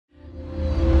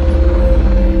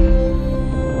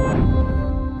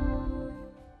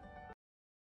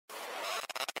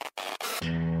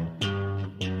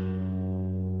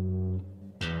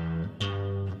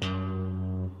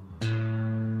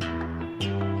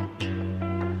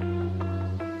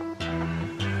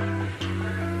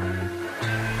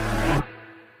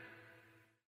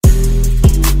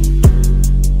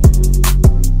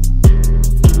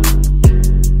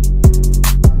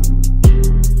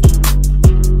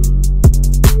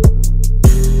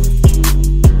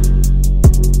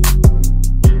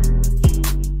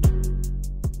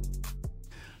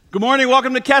Good morning,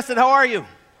 welcome to Kesset. How are you?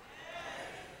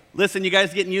 Listen, you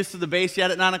guys getting used to the bass yet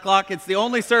at 9 o'clock? It's the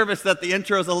only service that the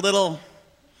intro is a little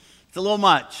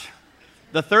much.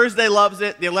 The Thursday loves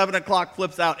it. The 11 o'clock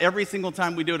flips out every single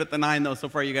time we do it at the 9, though. So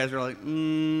far, you guys are like,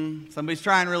 somebody's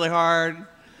trying really hard.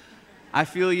 I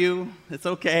feel you. It's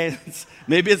okay.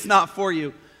 Maybe it's not for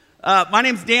you. My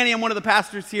name's Danny. I'm one of the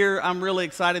pastors here. I'm really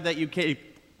excited that you came.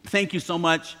 Thank you so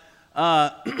much.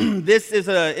 This is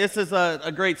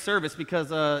a great service because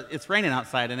it's raining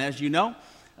outside, and as you know,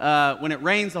 when it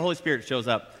rains, the Holy Spirit shows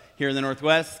up here in the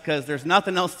Northwest because there's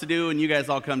nothing else to do, and you guys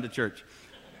all come to church.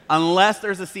 Unless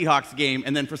there's a Seahawks game,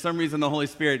 and then for some reason the Holy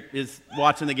Spirit is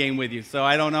watching the game with you. So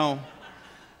I don't know,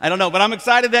 but I'm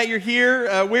excited that you're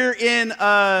here. We're in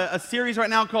a series right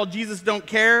now called Jesus Don't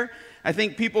Care. I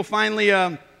think people finally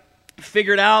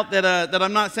figured out that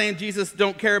I'm not saying Jesus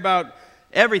don't care about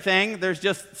everything. There's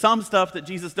just some stuff that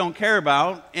Jesus don't care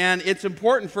about, and it's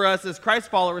important for us as Christ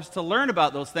followers to learn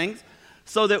about those things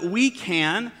so that we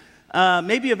can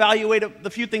maybe evaluate the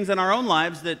few things in our own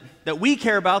lives that we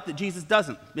care about that Jesus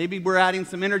doesn't. Maybe we're adding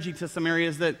some energy to some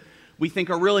areas that we think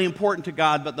are really important to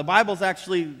God, but the Bible's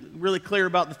actually really clear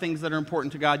about the things that are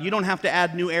important to God. You don't have to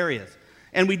add new areas.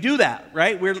 And we do that,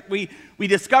 right? We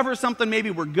discover something maybe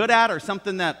we're good at or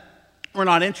something that we're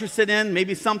not interested in,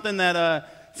 maybe something that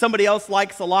somebody else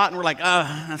likes a lot, and we're like,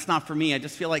 that's not for me. I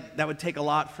just feel like that would take a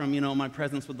lot from, my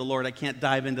presence with the Lord. I can't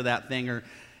dive into that thing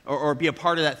or be a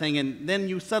part of that thing. And then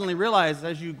you suddenly realize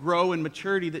as you grow in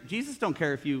maturity that Jesus don't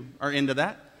care if you are into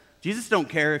that. Jesus don't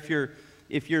care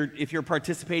if you're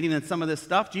participating in some of this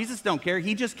stuff. Jesus don't care.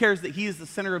 He just cares that He is the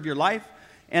center of your life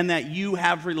and that you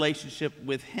have relationship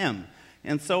with Him.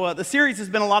 And so the series has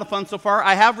been a lot of fun so far.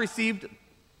 I have received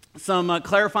some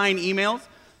clarifying emails.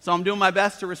 So I'm doing my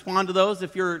best to respond to those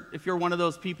if you're one of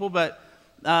those people, but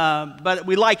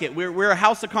we like it. We're a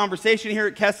house of conversation here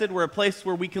at Kesset. We're a place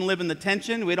where we can live in the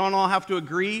tension. We don't all have to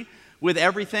agree with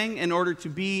everything in order to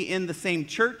be in the same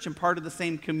church and part of the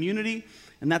same community,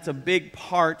 and that's a big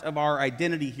part of our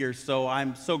identity here. So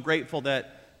I'm so grateful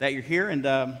that you're here, and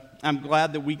I'm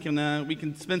glad that we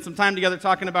can spend some time together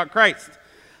talking about Christ.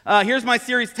 Here's my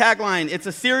series tagline. It's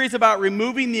a series about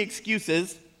removing the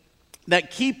excuses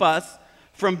that keep us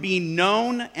from being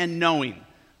known and knowing.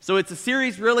 So it's a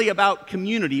series really about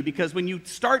community, because when you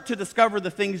start to discover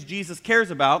the things Jesus cares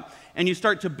about and you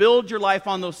start to build your life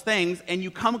on those things and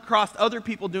you come across other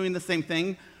people doing the same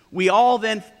thing, we all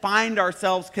then find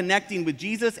ourselves connecting with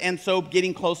Jesus and so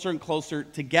getting closer and closer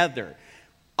together.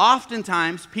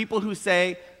 Oftentimes, people who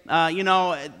say,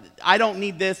 I don't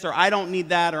need this or I don't need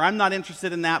that or I'm not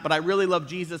interested in that, but I really love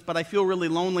Jesus, but I feel really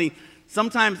lonely.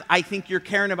 Sometimes I think you're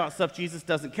caring about stuff Jesus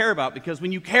doesn't care about, because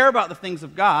when you care about the things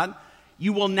of God,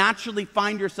 you will naturally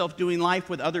find yourself doing life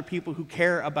with other people who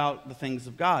care about the things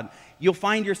of God. You'll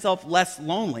find yourself less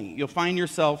lonely. You'll find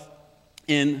yourself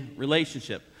in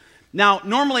relationship. Now,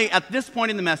 normally at this point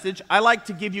in the message, I like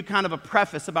to give you kind of a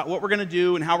preface about what we're going to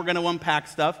do and how we're going to unpack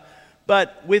stuff.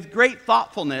 But with great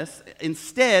thoughtfulness,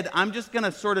 instead, I'm just going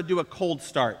to sort of do a cold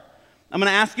start. I'm going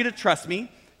to ask you to trust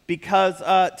me, because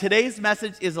today's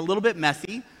message is a little bit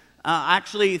messy.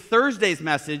 Actually, Thursday's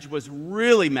message was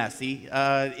really messy.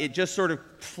 It just sort of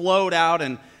flowed out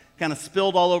and kind of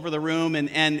spilled all over the room,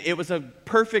 and it was a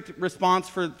perfect response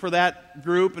for that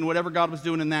group and whatever God was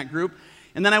doing in that group.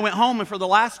 And then I went home, and for the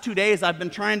last 2 days, I've been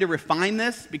trying to refine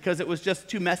this because it was just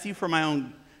too messy for my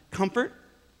own comfort.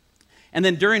 And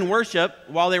then during worship,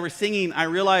 while they were singing, I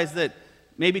realized that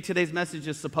maybe today's message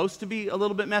is supposed to be a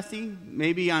little bit messy.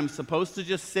 Maybe I'm supposed to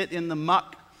just sit in the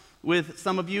muck with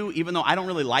some of you, even though I don't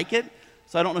really like it.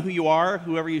 So I don't know who you are,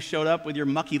 whoever you showed up with your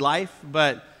mucky life,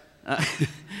 but you're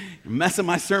messing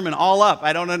my sermon all up.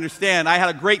 I don't understand. I had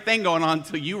a great thing going on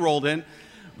until you rolled in.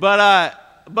 But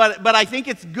I think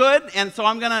it's good, and so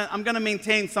I'm gonna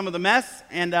maintain some of the mess,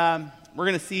 and we're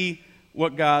gonna see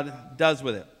what God does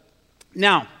with it.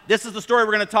 Now, this is the story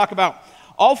we're gonna talk about.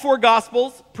 All four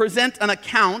Gospels present an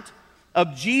account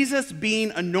of Jesus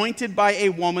being anointed by a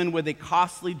woman with a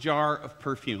costly jar of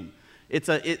perfume.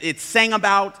 It's sang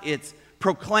about, it's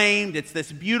proclaimed, it's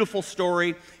this beautiful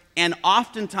story, and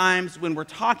oftentimes when we're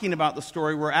talking about the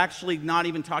story, we're actually not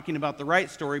even talking about the right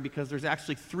story, because there's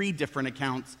actually 3 different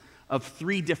accounts of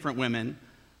 3 different women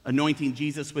anointing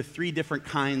Jesus with 3 different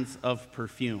kinds of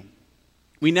perfume.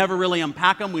 We never really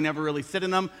unpack them, we never really sit in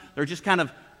them. They're just kind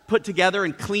of put together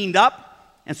and cleaned up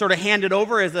and sort of handed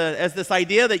over as this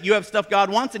idea that you have stuff God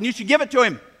wants and you should give it to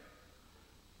Him.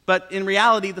 But in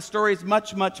reality, the story is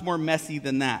much, much more messy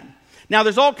than that. Now,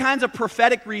 there's all kinds of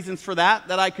prophetic reasons for that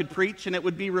I could preach, and it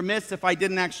would be remiss if I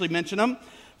didn't actually mention them.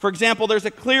 For example, there's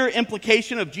a clear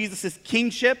implication of Jesus'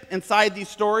 kingship inside these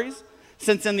stories.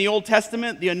 since in the Old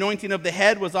Testament, the anointing of the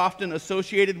head was often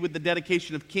associated with the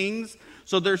dedication of kings.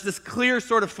 So there's this clear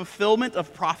sort of fulfillment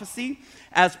of prophecy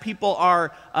as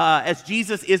as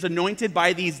Jesus is anointed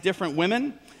by these different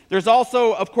women. There's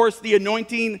also, of course, the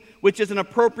anointing, which is an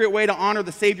appropriate way to honor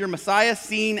the Savior Messiah,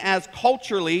 seen as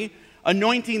culturally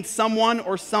anointing someone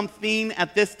or something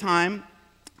at this time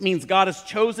means God has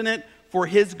chosen it for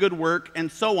his good work,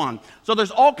 and so on. So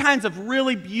there's all kinds of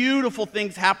really beautiful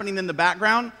things happening in the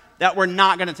background that we're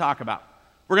not going to talk about.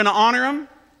 We're going to honor them.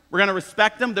 We're going to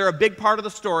respect them. They're a big part of the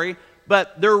story,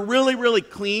 but they're really, really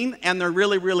clean, and they're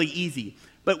really, really easy.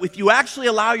 But if you actually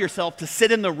allow yourself to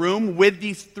sit in the room with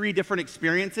these three different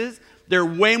experiences, they're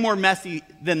way more messy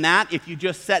than that. If you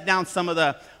just set down some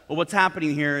of what's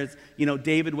happening here is,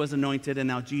 David was anointed, and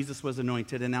now Jesus was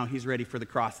anointed, and now he's ready for the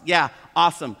cross. Yeah,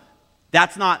 awesome.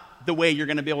 That's not the way you're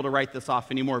going to be able to write this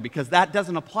off anymore, because that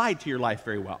doesn't apply to your life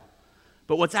very well.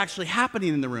 But what's actually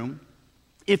happening in the room,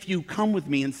 if you come with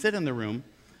me and sit in the room,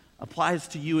 applies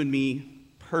to you and me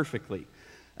perfectly,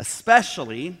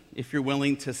 especially if you're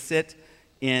willing to sit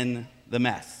in the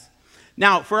mess.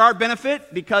 Now, for our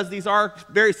benefit, because these are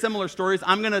very similar stories,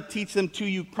 I'm going to teach them to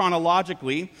you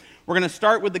chronologically. We're going to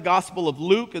start with the Gospel of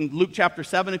Luke, and Luke chapter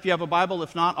 7 if you have a Bible.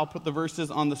 If not, I'll put the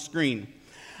verses on the screen.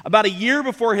 About a year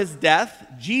before his death,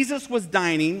 Jesus was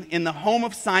dining in the home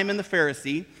of Simon the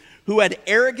Pharisee, who had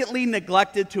arrogantly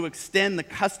neglected to extend the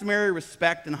customary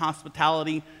respect and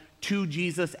hospitality to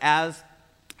Jesus as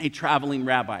a traveling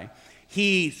rabbi.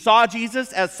 He saw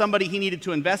Jesus as somebody he needed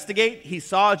to investigate. He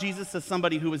saw Jesus as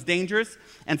somebody who was dangerous.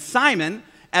 And Simon,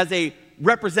 as a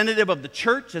representative of the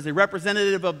church, as a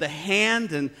representative of the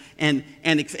hand and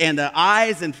the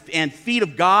eyes and feet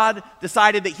of God,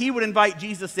 decided that he would invite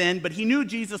Jesus in, but he knew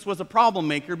Jesus was a problem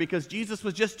maker because Jesus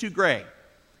was just too gray.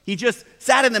 He just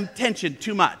sat in the tension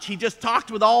too much. He just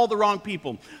talked with all the wrong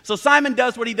people. So Simon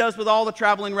does what he does with all the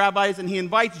traveling rabbis, and he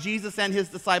invites Jesus and his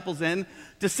disciples in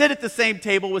to sit at the same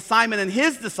table with Simon and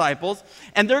his disciples,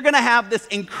 and they're going to have this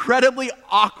incredibly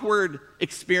awkward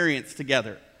experience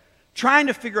together, trying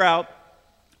to figure out,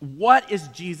 what is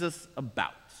Jesus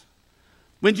about?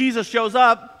 When Jesus shows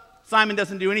up, Simon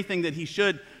doesn't do anything that he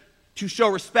should to show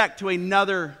respect to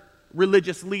another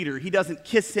religious leader. He doesn't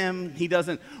kiss him. He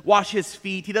doesn't wash his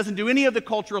feet. He doesn't do any of the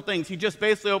cultural things. He just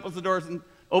basically opens the door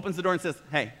and says,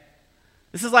 hey,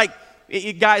 this is like,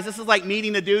 guys, this is like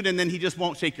meeting a dude and then he just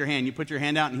won't shake your hand. You put your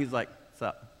hand out and he's like, what's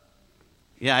up?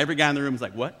 Yeah, every guy in the room is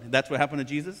like, what? That's what happened to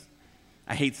Jesus?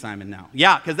 I hate Simon now.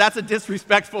 Yeah, because that's a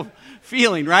disrespectful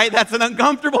feeling, right? That's an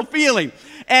uncomfortable feeling.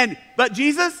 But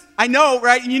Jesus, I know,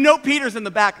 right? And Peter's in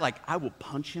the back like, I will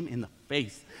punch him in the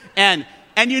face. And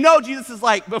Jesus is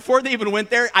like, before they even went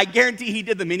there, I guarantee he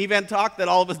did the minivan talk that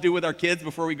all of us do with our kids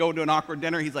before we go to an awkward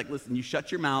dinner. He's like, listen, you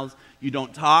shut your mouths. You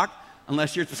don't talk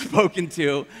unless you're spoken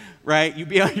to, right? You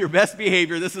be on your best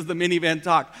behavior. This is the minivan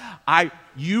talk.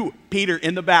 You, Peter,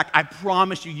 in the back, I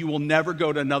promise you will never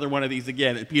go to another one of these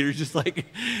again. And Peter's just like,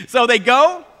 so they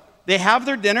go, they have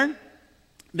their dinner,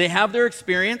 they have their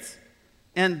experience,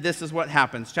 and this is what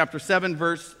happens. Chapter 7,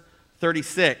 verse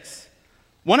 36.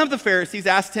 One of the Pharisees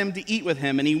asked him to eat with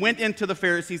him, and he went into the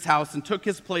Pharisee's house and took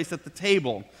his place at the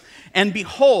table. And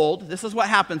behold, this is what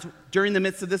happens during the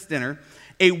midst of this dinner.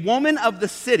 A woman of the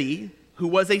city who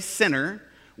was a sinner,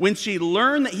 when she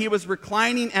learned that he was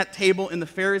reclining at table in the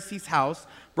Pharisee's house,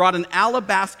 brought an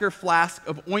alabaster flask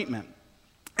of ointment.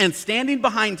 And standing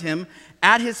behind him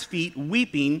at his feet,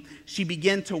 weeping, she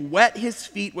began to wet his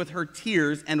feet with her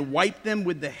tears and wiped them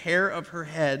with the hair of her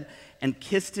head and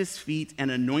kissed his feet and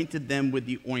anointed them with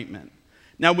the ointment.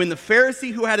 Now when the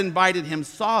Pharisee who had invited him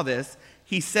saw this,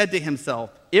 he said to himself,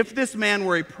 if this man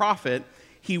were a prophet,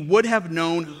 he would have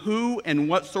known who and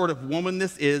what sort of woman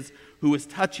this is who is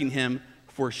touching him,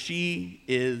 for she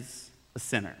is a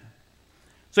sinner.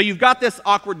 So you've got this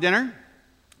awkward dinner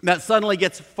that suddenly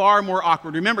gets far more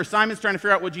awkward. Remember, Simon's trying to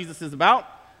figure out what Jesus is about.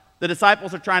 The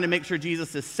disciples are trying to make sure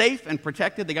Jesus is safe and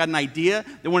protected. They got an idea.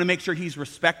 They want to make sure he's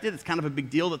respected. It's kind of a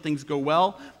big deal that things go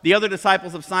well. The other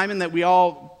disciples of Simon that we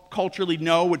all culturally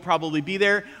know would probably be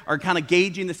there are kind of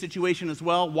gauging the situation as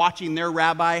well, watching their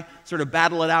rabbi sort of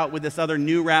battle it out with this other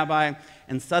new rabbi.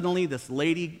 And suddenly this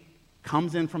lady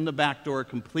comes in from the back door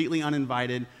completely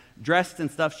uninvited, dressed in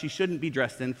stuff she shouldn't be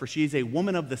dressed in, for she's a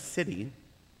woman of the city.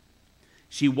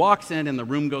 She walks in and the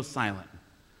room goes silent.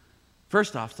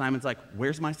 First off, Simon's like,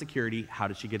 where's my security? How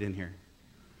did she get in here?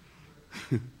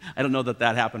 I don't know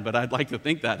that happened, but I'd like to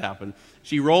think that happened.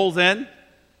 She rolls in.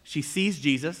 She sees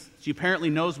Jesus. She apparently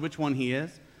knows which one he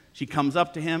is. She comes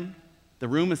up to him. The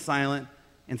room is silent.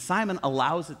 And Simon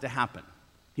allows it to happen.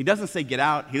 He doesn't say get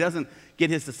out. He doesn't get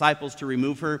his disciples to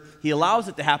remove her. He allows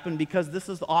it to happen because this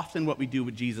is often what we do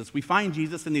with Jesus. We find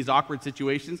Jesus in these awkward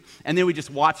situations, and then we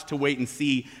just watch to wait and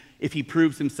see if he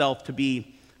proves himself to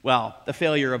be, well, the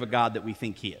failure of a God that we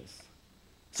think he is.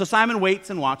 So Simon waits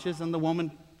and watches, and the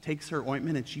woman takes her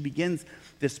ointment, and she begins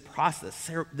this process,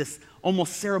 this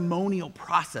almost ceremonial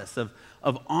process of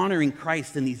honoring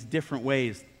Christ in these different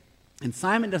ways. And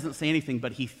Simon doesn't say anything,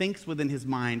 but he thinks within his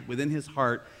mind, within his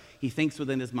heart, he thinks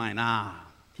within his mind,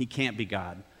 he can't be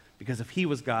God. Because if he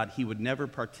was God, he would never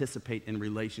participate in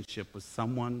relationship with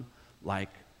someone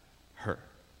like her.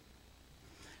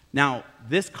 Now,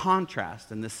 this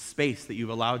contrast and this space that you've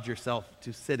allowed yourself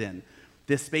to sit in,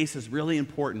 this space is really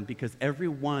important because every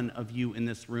one of you in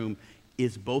this room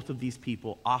is both of these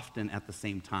people often at the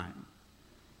same time,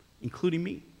 including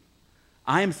me.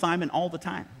 I am Simon all the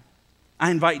time.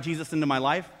 I invite Jesus into my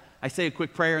life. I say a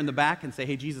quick prayer in the back and say,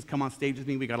 hey, Jesus, come on stage with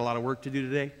me. We got a lot of work to do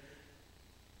today.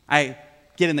 I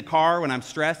get in the car when I'm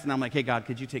stressed, and I'm like, hey, God,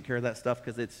 could you take care of that stuff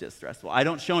because it's just stressful. I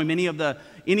don't show him any of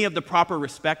the proper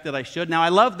respect that I should. Now, I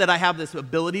love that I have this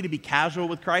ability to be casual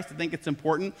with Christ. I think it's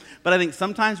important. But I think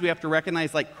sometimes we have to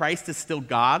recognize, like, Christ is still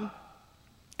God,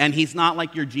 and he's not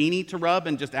like your genie to rub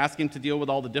and just ask him to deal with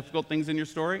all the difficult things in your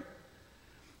story.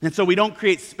 And so we don't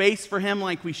create space for him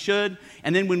like we should.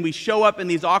 And then when we show up in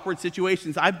these awkward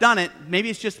situations, I've done it. Maybe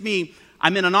it's just me.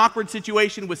 I'm in an awkward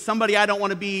situation with somebody I don't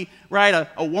want to be, right?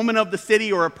 A woman of the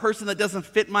city or a person that doesn't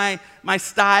fit my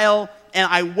style.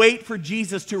 And I wait for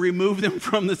Jesus to remove them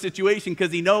from the situation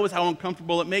because he knows how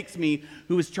uncomfortable it makes me,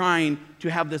 who is trying to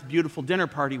have this beautiful dinner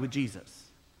party with Jesus.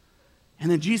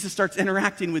 And then Jesus starts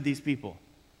interacting with these people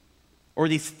or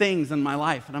these things in my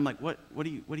life. And I'm like, what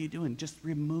are you doing? Just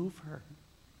remove her.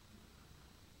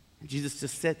 And Jesus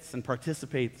just sits and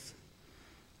participates.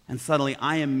 And suddenly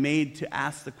I am made to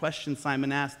ask the question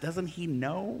Simon asked. Doesn't he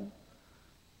know?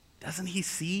 Doesn't he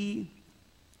see?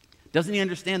 Doesn't he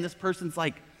understand this person's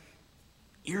like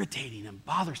irritating and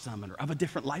bothersome and of a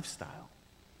different lifestyle?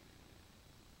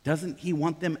 Doesn't he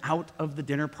want them out of the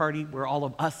dinner party where all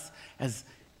of us as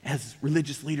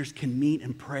religious leaders can meet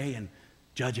and pray and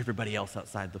judge everybody else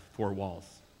outside the four walls?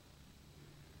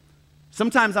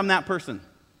 Sometimes I'm that person.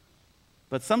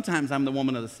 But sometimes I'm the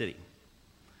woman of the city.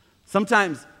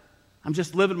 Sometimes I'm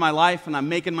just living my life and I'm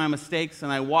making my mistakes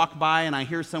and I walk by and I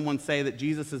hear someone say that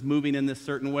Jesus is moving in this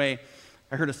certain way.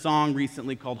 I heard a song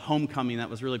recently called Homecoming that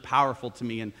was really powerful to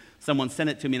me, and someone sent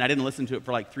it to me and I didn't listen to it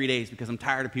for like 3 days because I'm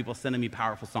tired of people sending me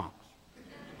powerful songs.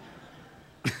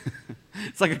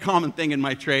 It's like a common thing in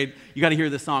my trade. You got to hear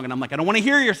this song, and I'm like, I don't want to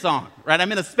hear your song, right?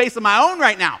 I'm in a space of my own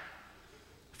right now.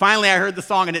 Finally, I heard the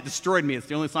song and it destroyed me. It's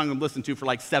the only song I've listened to for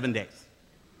like 7 days.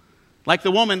 Like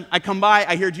the woman, I come by,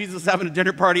 I hear Jesus having a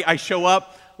dinner party, I show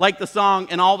up, like the song,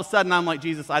 and all of a sudden I'm like,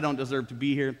 Jesus, I don't deserve to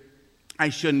be here. I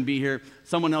shouldn't be here.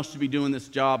 Someone else should be doing this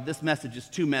job. This message is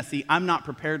too messy. I'm not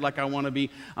prepared like I want to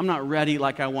be. I'm not ready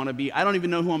like I want to be. I don't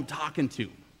even know who I'm talking to.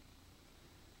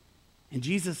 And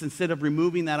Jesus, instead of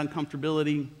removing that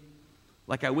uncomfortability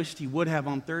like I wished he would have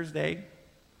on Thursday,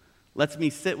 lets me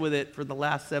sit with it for the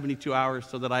last 72 hours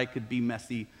so that I could be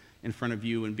messy in front of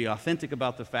you and be authentic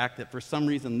about the fact that for some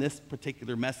reason this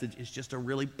particular message is just a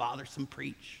really bothersome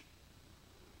preach.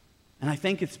 And I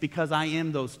think it's because I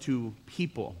am those two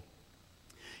people.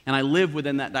 And I live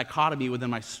within that dichotomy within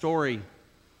my story.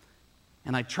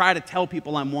 And I try to tell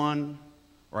people I'm one,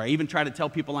 or I even try to tell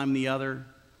people I'm the other,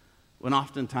 when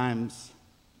oftentimes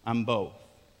I'm both.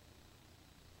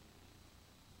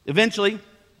 Eventually,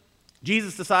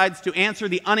 Jesus decides to answer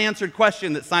the unanswered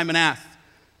question that Simon asked.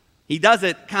 He does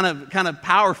it kind of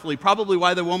powerfully, probably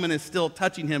why the woman is still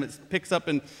touching him. It picks up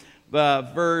in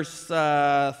verse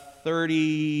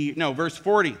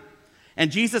 40. And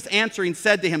Jesus answering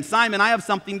said to him, Simon, I have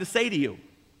something to say to you.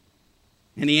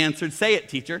 And he answered, say it,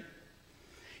 teacher.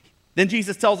 Then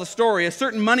Jesus tells a story. A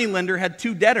certain moneylender had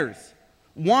 2 debtors.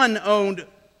 One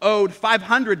owed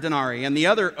 500 denarii and the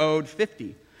other owed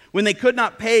 50. When they could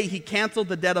not pay, he canceled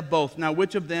the debt of both. Now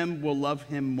which of them will love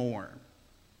him more?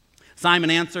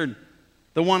 Simon answered,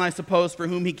 the one, I suppose, for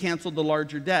whom he canceled the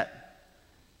larger debt.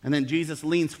 And then Jesus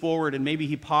leans forward and maybe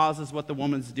he pauses what the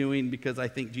woman's doing because I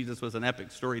think Jesus was an epic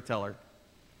storyteller.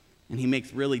 And he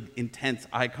makes really intense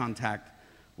eye contact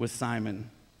with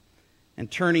Simon. And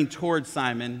turning towards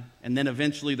Simon, and then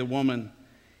eventually the woman,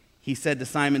 he said to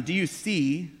Simon, do you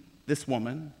see this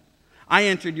woman? I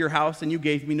entered your house and you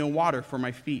gave me no water for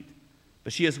my feet,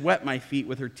 but she has wet my feet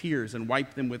with her tears and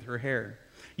wiped them with her hair.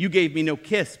 You gave me no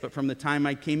kiss, but from the time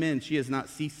I came in, she has not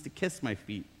ceased to kiss my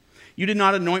feet. You did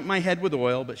not anoint my head with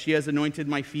oil, but she has anointed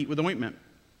my feet with ointment.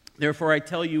 Therefore I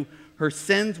tell you, her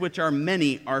sins, which are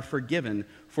many, are forgiven,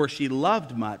 for she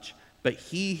loved much, but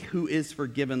he who is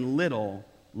forgiven little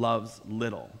loves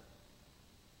little.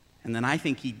 And then I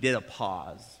think he did a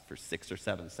pause for 6 or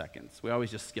 7 seconds. We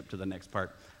always just skip to the next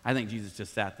part. I think Jesus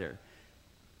just sat there.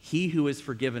 He who is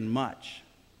forgiven much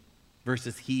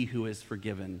versus he who is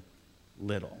forgiven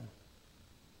little.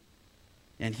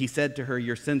 And he said to her,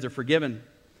 your sins are forgiven.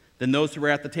 Then those who were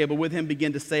at the table with him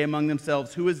began to say among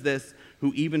themselves, who is this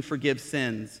who even forgives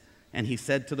sins? And he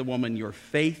said to the woman, your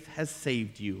faith has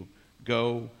saved you.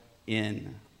 Go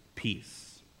in peace.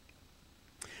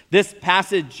 This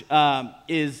passage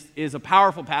is a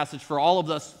powerful passage for all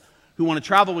of us who want to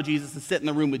travel with Jesus and sit in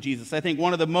the room with Jesus. I think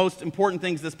one of the most important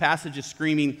things this passage is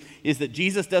screaming is that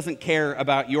Jesus doesn't care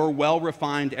about your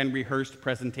well-refined and rehearsed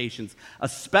presentations,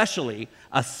 especially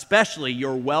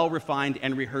your well-refined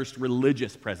and rehearsed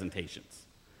religious presentations.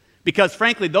 Because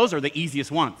frankly, those are the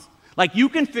easiest ones. Like you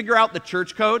can figure out the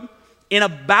church code in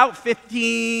about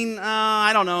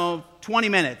 20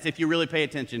 minutes if you really pay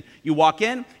attention. You walk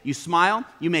in, you smile,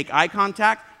 you make eye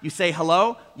contact, you say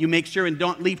hello, you make sure and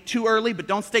don't leave too early, but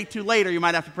don't stay too late or you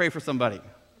might have to pray for somebody.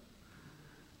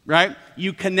 Right?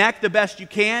 You connect the best you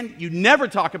can, you never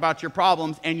talk about your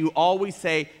problems, and you always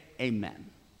say amen.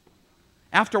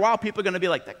 After a while, people are going to be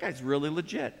like, that guy's really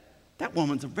legit. That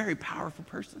woman's a very powerful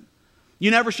person.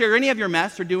 You never share any of your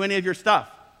mess or do any of your stuff.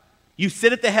 You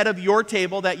sit at the head of your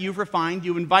table that you've refined,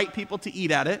 you invite people to eat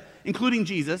at it, including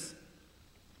Jesus,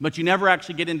 but you never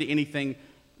actually get into anything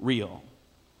real.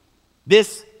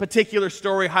 This particular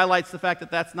story highlights the fact that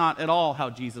that's not at all how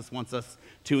Jesus wants us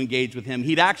to engage with him.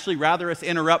 He'd actually rather us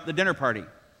interrupt the dinner party,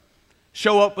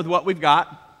 show up with what we've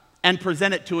got, and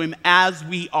present it to him as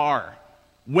we are,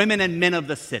 women and men of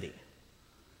the city.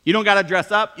 You don't got to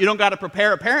dress up. You don't got to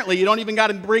prepare. Apparently, you don't even got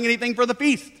to bring anything for the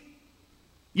feast.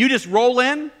 You just roll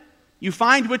in, you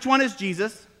find which one is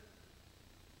Jesus,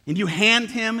 and you hand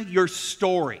him your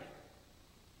story.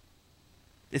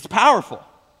 It's powerful.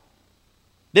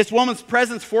 This woman's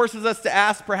presence forces us to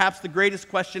ask perhaps the greatest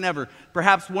question ever,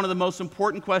 perhaps one of the most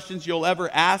important questions you'll ever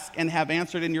ask and have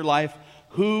answered in your life.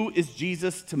 Who is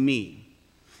Jesus to me?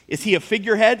 Is he a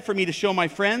figurehead for me to show my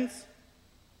friends?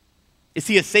 Is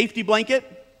he a safety blanket?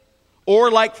 Or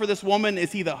like for this woman,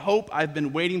 is he the hope I've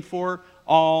been waiting for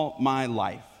all my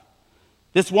life?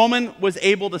 This woman was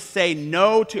able to say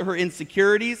no to her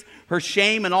insecurities, her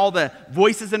shame, and all the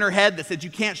voices in her head that said, you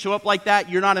can't show up like that,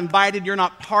 you're not invited, you're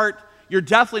not part, you're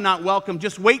definitely not welcome.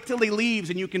 Just wait till he leaves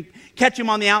and you can catch him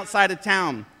on the outside of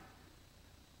town.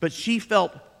 But she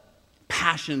felt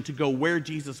passion to go where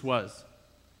Jesus was.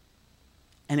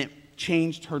 And it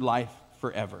changed her life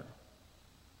forever.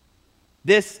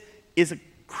 This is a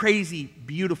crazy,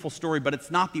 beautiful story, but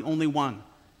it's not the only one.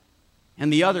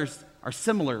 And the others are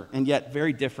similar and yet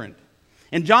very different.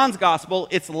 In John's gospel,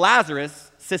 it's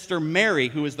Lazarus' sister Mary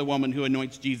who is the woman who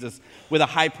anoints Jesus with a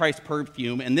high-priced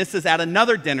perfume. And this is at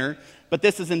another dinner, but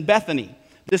this is in Bethany.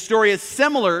 This story is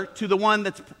similar to the one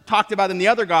that's talked about in the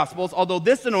other gospels, although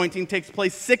this anointing takes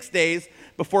place 6 days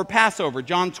before Passover.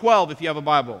 John 12, if you have a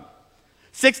Bible.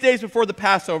 6 days before the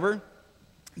Passover,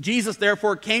 Jesus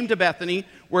therefore came to Bethany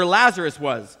where Lazarus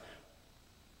was,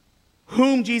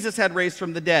 whom Jesus had raised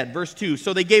from the dead. Verse 2,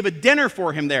 so they gave a dinner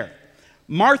for him there.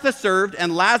 Martha served,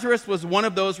 and Lazarus was one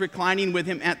of those reclining with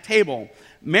him at table.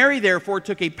 Mary therefore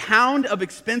took a pound of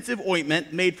expensive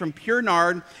ointment made from pure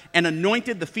nard and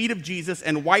anointed the feet of Jesus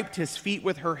and wiped his feet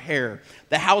with her hair.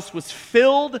 The house was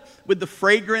filled with the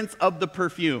fragrance of the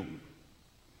perfume.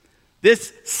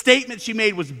 This statement she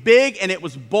made was big, and it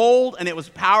was bold, and it was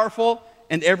powerful,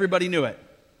 and everybody knew it.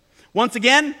 Once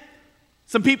again,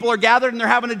 some people are gathered and they're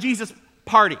having a Jesus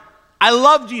party. I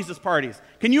love Jesus parties.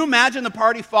 Can you imagine the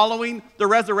party following the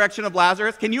resurrection of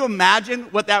Lazarus? Can you imagine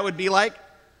what that would be like?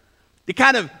 The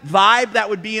kind of vibe that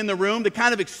would be in the room, the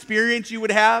kind of experience you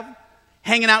would have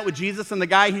hanging out with Jesus and the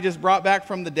guy he just brought back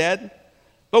from the dead.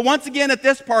 But once again at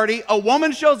this party, a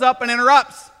woman shows up and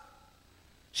interrupts.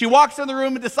 She walks in the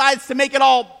room and decides to make it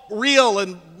all real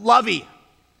and lovey.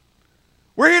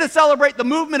 We're here to celebrate the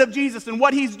movement of Jesus and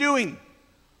what he's doing.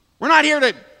 We're not here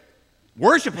to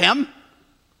worship him.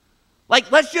 Like,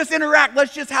 let's just interact.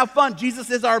 Let's just have fun. Jesus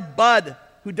is our bud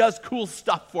who does cool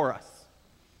stuff for us.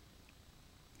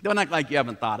 Don't act like you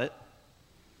haven't thought it.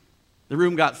 The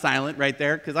room got silent right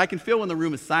there, because I can feel when the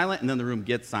room is silent and then the room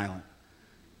gets silent.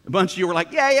 A bunch of you were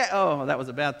like, yeah. Oh, that was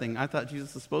a bad thing. I thought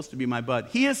Jesus was supposed to be my bud.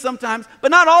 He is sometimes,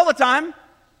 but not all the time.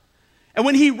 And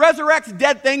when he resurrects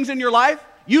dead things in your life,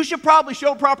 you should probably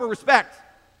show proper respect.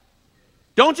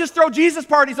 Don't just throw Jesus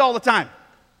parties all the time.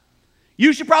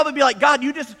 You should probably be like, God,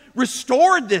 you just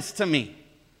restored this to me.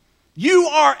 You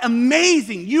are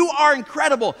amazing. You are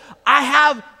incredible. I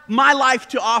have my life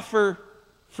to offer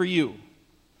for you.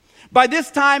 By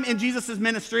this time in Jesus'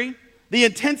 ministry, the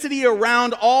intensity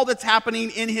around all that's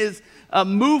happening in his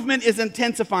movement is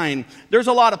intensifying. There's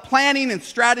a lot of planning and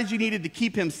strategy needed to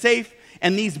keep him safe,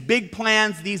 and these big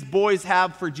plans these boys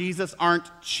have for Jesus aren't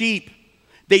cheap.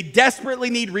 They desperately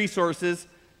need resources,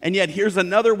 and yet here's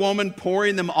another woman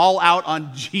pouring them all out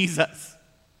on Jesus.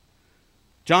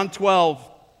 John 12,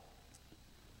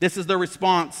 this is the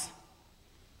response.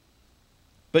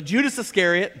 But Judas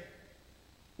Iscariot,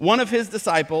 one of his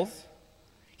disciples,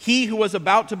 he who was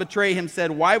about to betray him, said,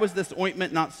 "Why was this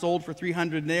ointment not sold for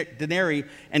 300 denarii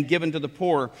and given to the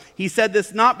poor?" He said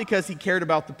this not because he cared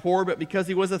about the poor, but because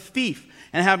he was a thief,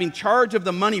 and having charge of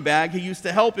the money bag, he used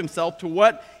to help himself to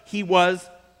what he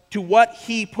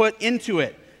put into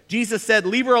it. Jesus said,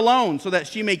 "Leave her alone, so that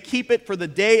she may keep it for the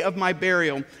day of my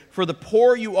burial. For the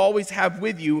poor you always have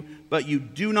with you, but you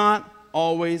do not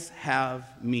always have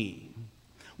me."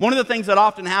 One of the things that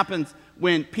often happens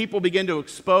when people begin to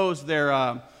expose their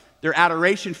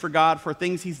adoration for God, for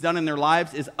things he's done in their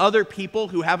lives, is other people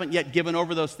who haven't yet given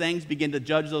over those things begin to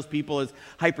judge those people as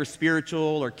hyper-spiritual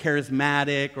or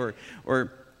charismatic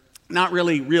or not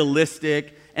really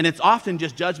realistic. And it's often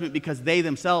just judgment because they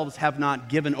themselves have not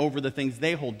given over the things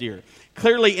they hold dear.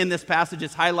 Clearly in this passage,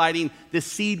 it's highlighting this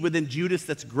seed within Judas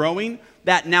that's growing,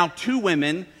 that now two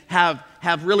women have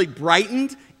really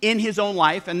brightened in his own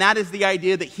life, and that is the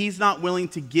idea that he's not willing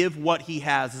to give what he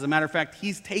has. As a matter of fact,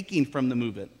 he's taking from the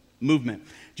movement.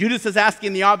 Judas is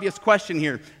asking the obvious question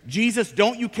here. Jesus,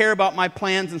 don't you care about my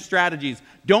plans and strategies?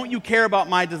 Don't you care about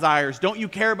my desires? Don't you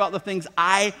care about the things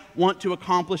I want to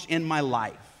accomplish in my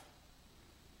life?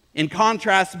 In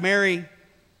contrast, Mary,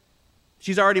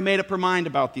 she's already made up her mind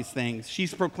about these things.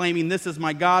 She's proclaiming, "This is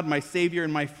my God, my Savior,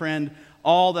 and my friend.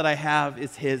 All that I have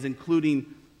is his, including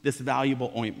this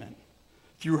valuable ointment."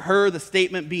 Through her, the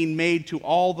statement being made to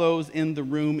all those in the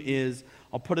room is,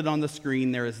 I'll put it on the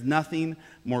screen, there is nothing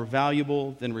more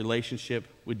valuable than relationship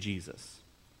with Jesus.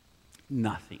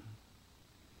 Nothing.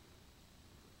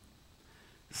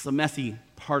 It's a messy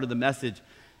part of the message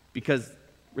because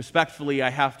respectfully, I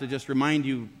have to just remind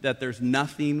you that there's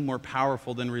nothing more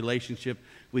powerful than relationship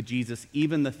with Jesus.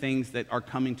 Even the things that are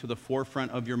coming to the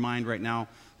forefront of your mind right now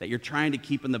that you're trying to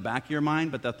keep in the back of your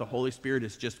mind, but that the Holy Spirit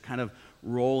is just kind of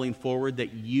rolling forward,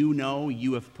 that you know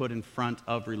you have put in front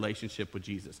of relationship with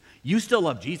Jesus. You still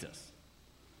love Jesus.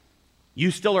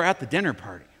 You still are at the dinner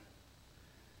party.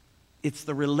 It's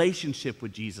the relationship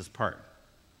with Jesus part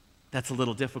that's a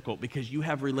little difficult because you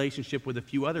have relationship with a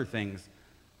few other things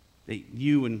that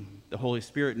you and the Holy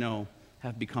Spirit know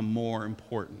have become more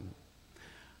important.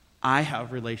 I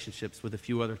have relationships with a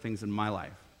few other things in my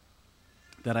life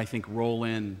that I think roll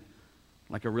in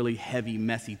like a really heavy,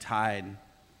 messy tide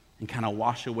and kind of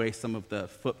wash away some of the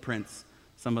footprints,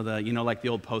 some of the, like the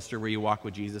old poster where you walk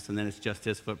with Jesus and then it's just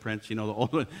his footprints, the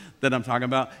old one that I'm talking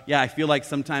about. Yeah, I feel like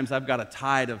sometimes I've got a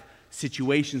tide of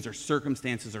situations or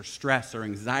circumstances or stress or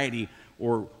anxiety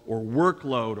or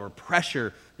workload or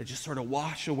pressure that just sort of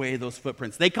wash away those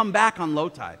footprints. They come back on low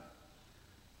tide.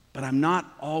 But I'm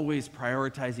not always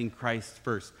prioritizing Christ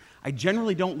first. I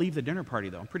generally don't leave the dinner party,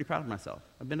 though. I'm pretty proud of myself.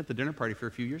 I've been at the dinner party for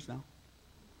a few years now.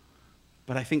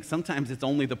 But I think sometimes it's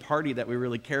only the party that we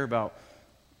really care about.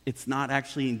 It's not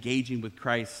actually engaging with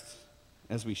Christ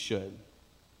as we should.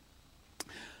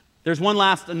 There's one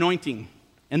last anointing.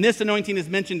 And this anointing is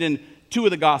mentioned in two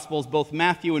of the Gospels, both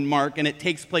Matthew and Mark, and it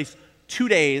takes place 2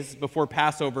 days before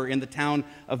Passover in the town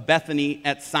of Bethany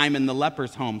at Simon the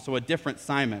leper's home, so a different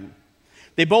Simon.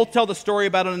 They both tell the story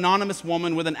about an anonymous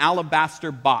woman with an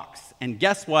alabaster box. And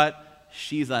guess what?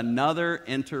 She's another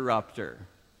interrupter.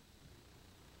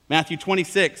 Matthew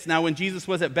 26, now when Jesus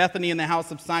was at Bethany in the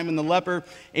house of Simon the leper,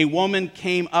 a woman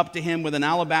came up to him with an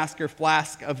alabaster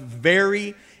flask of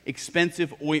very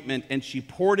expensive ointment, and she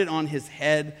poured it on his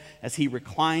head as he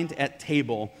reclined at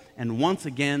table. And once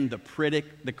again, the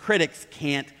critics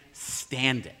can't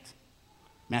stand it.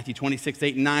 Matthew 26,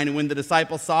 8 and 9, and when the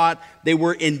disciples saw it, they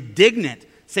were indignant,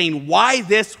 saying, "Why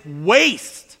this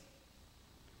waste?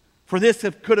 For this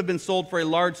could have been sold for a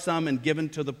large sum and given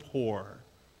to the poor."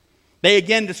 They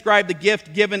again described the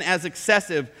gift given as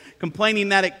excessive, complaining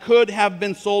that it could have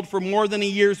been sold for more than a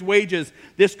year's wages.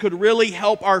 This could really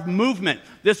help our movement.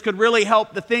 This could really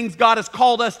help the things God has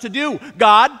called us to do.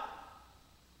 God,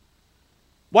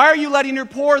 why are you letting her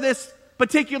pour this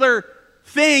particular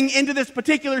thing into this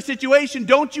particular situation?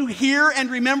 Don't you hear and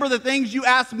remember the things you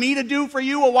asked me to do for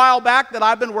you a while back that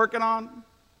I've been working on?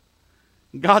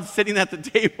 God's sitting at the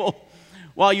table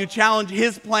while you challenge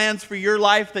his plans for your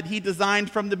life that he designed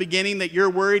from the beginning, that you're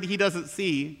worried he doesn't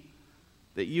see,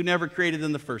 that you never created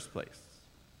in the first place.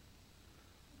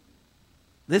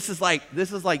 This is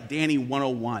like Danny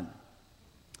 101.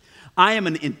 I am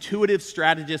an intuitive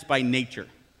strategist by nature.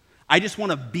 I just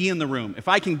want to be in the room. If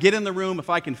I can get in the room, if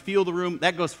I can feel the room,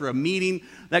 that goes for a meeting,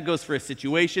 that goes for a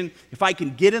situation. If I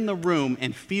can get in the room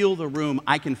and feel the room,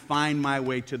 I can find my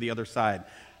way to the other side.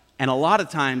 And a lot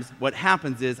of times what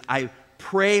happens is I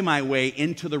pray my way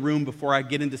into the room before I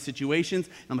get into situations.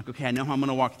 And I'm like, okay, I know how I'm going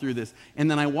to walk through this. And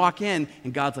then I walk in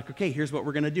and God's like, okay, here's what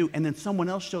we're going to do. And then someone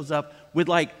else shows up with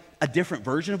like a different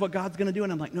version of what God's going to do.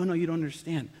 And I'm like, no, you don't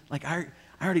understand. Like I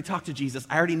already talked to Jesus.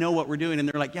 I already know what we're doing. And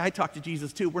they're like, yeah, I talked to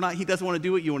Jesus too. He doesn't want to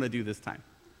do what you want to do this time.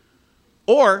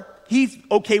 Or he's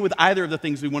okay with either of the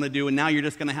things we want to do. And now you're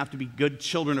just going to have to be good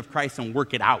children of Christ and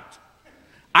work it out.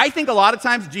 I think a lot of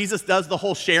times Jesus does the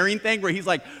whole sharing thing where he's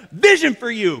like, vision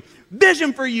for you,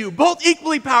 both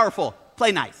equally powerful.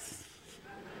 Play nice.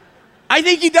 I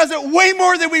think he does it way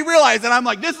more than we realize. And I'm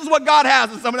like, this is what God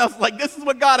has. And someone else is like, this is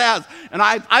what God has. And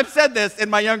I've said this in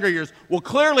my younger years. Well,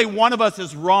 clearly one of us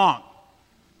is wrong.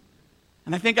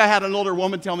 And I think I had an older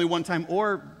woman tell me one time,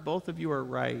 or both of you are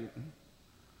right. And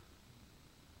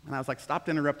I was like, stop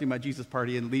interrupting my Jesus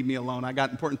party and leave me alone. I got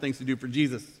important things to do for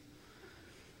Jesus.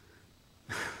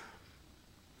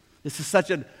 This is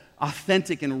such an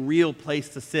authentic and real place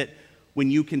to sit when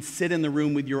you can sit in the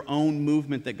room with your own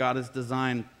movement that God has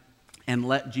designed and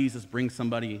let Jesus bring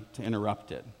somebody to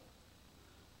interrupt it.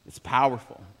 It's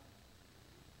powerful.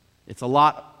 It's a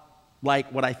lot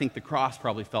like what I think the cross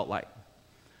probably felt like.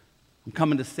 I'm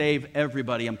coming to save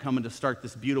everybody. I'm coming to start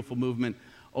this beautiful movement.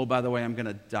 Oh, by the way, I'm going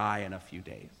to die in a few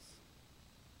days.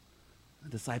 The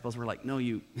disciples were like, no,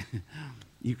 you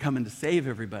coming to save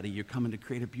everybody. You're coming to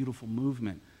create a beautiful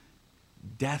movement.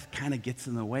 Death kind of gets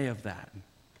in the way of that.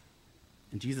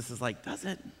 And Jesus is like, does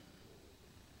it?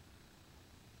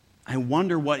 I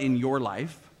wonder what in your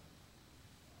life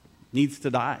needs to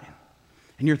die.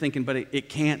 And you're thinking, but it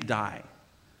can't die.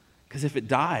 Because if it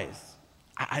dies,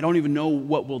 I don't even know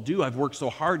what we'll do. I've worked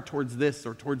so hard towards this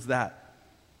or towards that.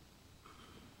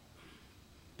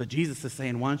 But Jesus is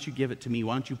saying, why don't you give it to me?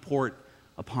 Why don't you pour it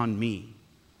upon me?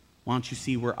 Why don't you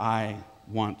see where I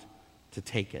want to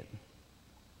take it?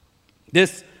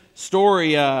 This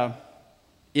story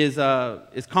is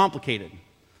complicated.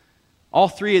 All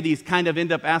three of these kind of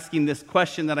end up asking this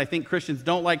question that I think Christians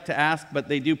don't like to ask, but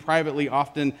they do privately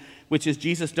often, which is,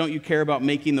 Jesus, don't you care about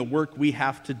making the work we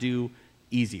have to do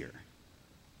easier?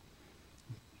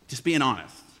 Just being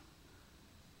honest.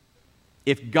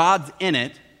 If God's in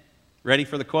it, ready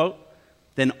for the quote?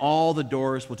 Then all the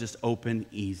doors will just open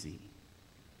easy.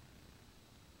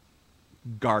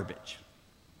 Garbage.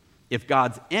 If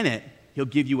God's in it, he'll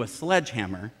give you a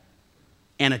sledgehammer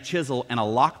and a chisel and a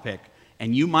lockpick,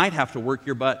 and you might have to work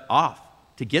your butt off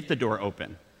to get the door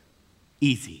open.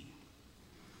 Easy.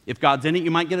 If God's in it,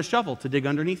 you might get a shovel to dig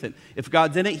underneath it. If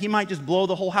God's in it, he might just blow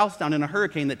the whole house down in a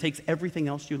hurricane that takes everything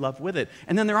else you love with it.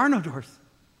 And then there are no doors.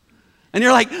 And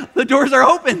you're like, the doors are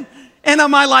open,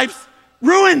 and my life's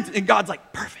ruined. And God's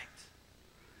like, perfect.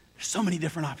 There's so many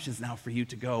different options now for you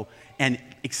to go and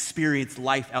experience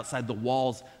life outside the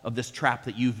walls of this trap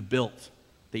that you've built,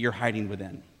 that you're hiding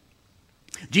within.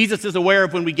 Jesus is aware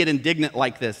of when we get indignant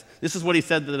like this. This is what he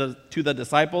said to the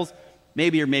disciples.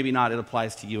 Maybe or maybe not, it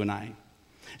applies to you and I.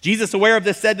 Jesus, aware of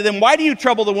this, said to them, why do you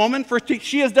trouble the woman? For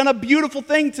she has done a beautiful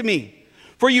thing to me.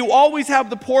 For you always have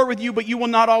the poor with you, but you will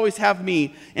not always have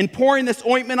me. In pouring this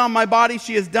ointment on my body,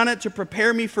 she has done it to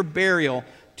prepare me for burial.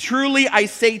 Truly I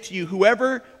say to you,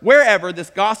 wherever this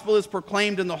gospel is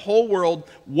proclaimed in the whole world,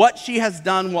 what she has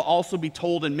done will also be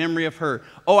told in memory of her.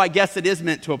 Oh, I guess it is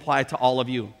meant to apply to all of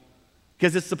you,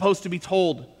 because it's supposed to be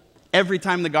told every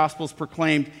time the gospel is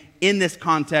proclaimed in this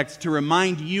context to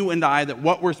remind you and I that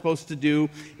what we're supposed to do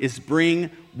is bring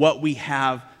what we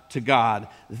have to God.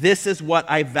 This is what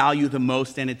I value the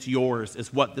most, and it's yours,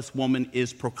 is what this woman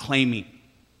is proclaiming.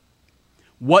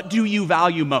 What do you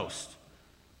value most?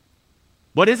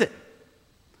 What is it?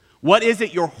 What is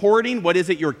it you're hoarding? What is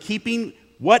it you're keeping?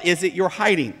 What is it you're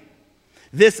hiding?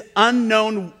 This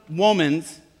unknown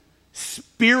woman's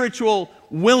spiritual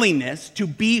willingness to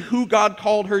be who God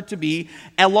called her to be,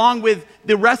 along with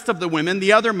the rest of the women,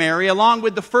 the other Mary, along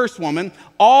with the first woman,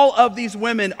 all of these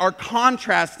women are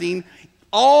contrasting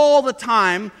all the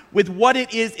time with what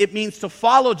it is it means to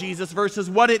follow Jesus versus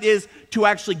what it is to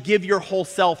actually give your whole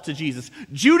self to Jesus.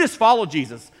 Judas followed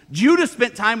Jesus. Judas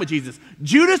spent time with Jesus.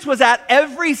 Judas was at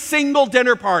every single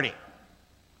dinner party.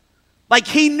 Like,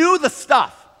 he knew the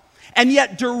stuff. And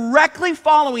yet, directly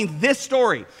following this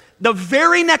story, the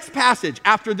very next passage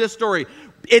after this story,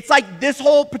 it's like this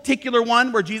whole particular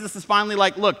one where Jesus is finally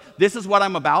like, look, this is what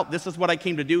I'm about. This is what I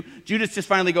came to do. Judas just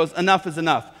finally goes, enough is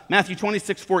enough. Matthew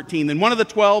 26:14. Then one of the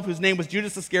 12, whose name was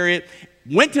Judas Iscariot,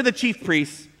 went to the chief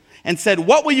priests and said,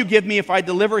 "What will you give me if I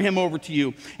deliver him over to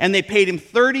you?" And they paid him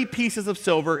 30 pieces of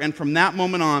silver, and from that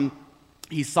moment on,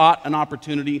 he sought an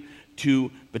opportunity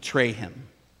to betray him.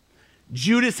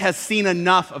 Judas has seen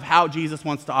enough of how Jesus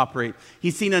wants to operate.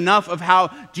 He's seen enough of how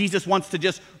Jesus wants to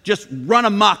just run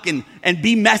amok and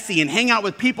be messy and hang out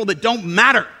with people that don't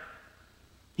matter.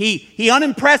 He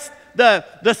unimpressed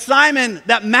the Simon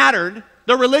that mattered,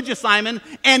 the religious Simon,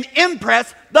 and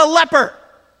impressed the leper.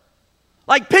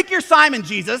 Like, pick your Simon,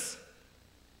 Jesus.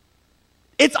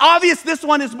 It's obvious this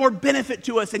one is more benefit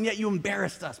to us, and yet you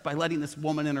embarrassed us by letting this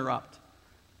woman interrupt.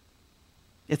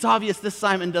 It's obvious this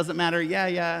Simon doesn't matter.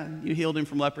 Yeah, you healed him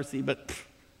from leprosy, but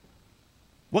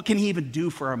what can he even do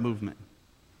for our movement?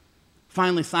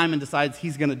 Finally, Simon decides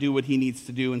he's going to do what he needs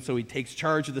to do, and so he takes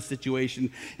charge of the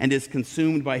situation and is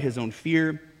consumed by his own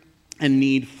fear and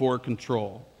need for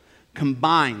control.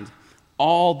 Combined,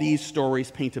 all these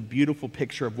stories paint a beautiful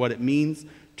picture of what it means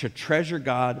to treasure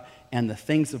God and the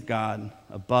things of God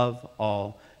above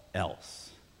all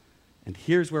else. And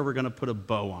here's where we're going to put a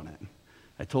bow on it.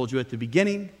 I told you at the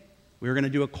beginning we were going to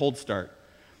do a cold start.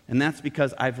 And that's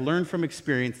because I've learned from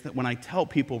experience that when I tell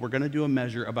people we're going to do a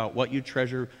measure about what you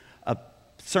treasure, a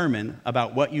sermon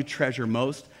about what you treasure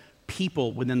most,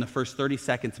 people within the first 30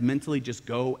 seconds mentally just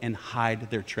go and hide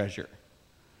their treasure.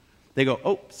 They go,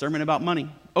 "Oh, sermon about money.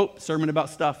 Oh, sermon about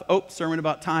stuff. Oh, sermon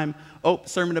about time. Oh,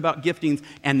 sermon about giftings."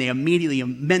 And they immediately,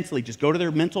 mentally just go to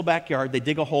their mental backyard, they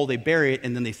dig a hole, they bury it,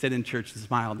 and then they sit in church and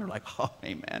smile, and they're like, "Oh,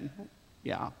 amen.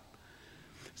 Yeah."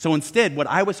 So instead, what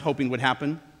I was hoping would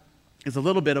happen is a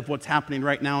little bit of what's happening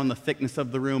right now in the thickness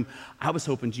of the room. I was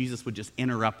hoping Jesus would just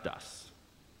interrupt us.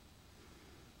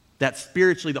 That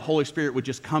spiritually, the Holy Spirit would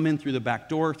just come in through the back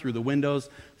door, through the windows,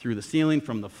 through the ceiling,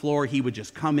 from the floor. He would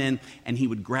just come in and he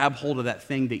would grab hold of that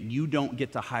thing that you don't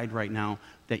get to hide right now,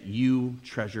 that you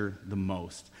treasure the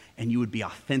most. And you would be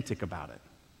authentic about it.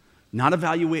 Not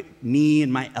evaluate me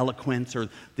and my eloquence or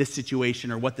this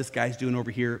situation or what this guy's doing over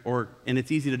here, or, and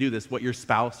it's easy to do this, what your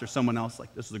spouse or someone else,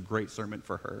 like, this is a great sermon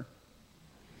for her.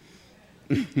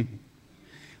 I'm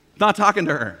not talking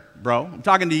to her, bro. I'm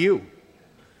talking to you.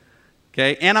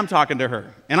 Okay, and I'm talking to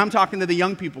her, and I'm talking to the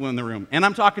young people in the room, and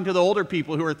I'm talking to the older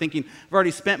people who are thinking, I've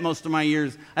already spent most of my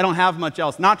years, I don't have much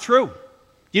else. Not true. Do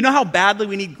you know how badly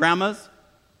we need grandmas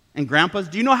and grandpas?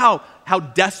 Do you know how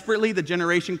desperately the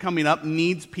generation coming up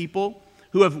needs people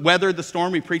who have weathered the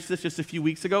storm? We preached this just a few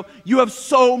weeks ago. You have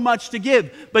so much to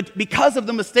give, but because of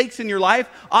the mistakes in your life,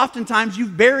 oftentimes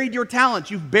you've buried your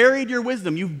talents, you've buried your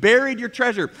wisdom, you've buried your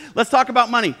treasure. Let's talk about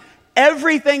money.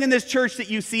 Everything in this church that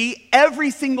you see,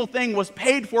 every single thing was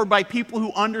paid for by people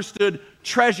who understood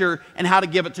treasure and how to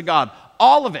give it to God.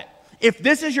 All of it. If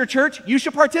this is your church, you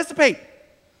should participate.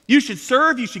 You should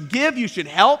serve, you should give, you should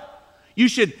help. You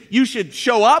should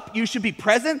show up, you should be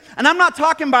present. And I'm not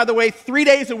talking, by the way, 3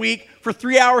 days a week for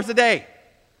 3 hours a day.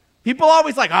 People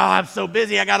always like, "Oh, I'm so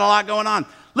busy, I got a lot going on."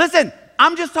 Listen,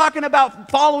 I'm just talking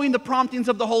about following the promptings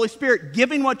of the Holy Spirit,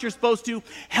 giving what you're supposed to,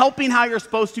 helping how you're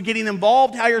supposed to, getting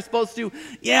involved how you're supposed to.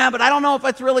 Yeah, but I don't know if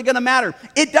it's really going to matter.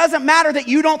 It doesn't matter that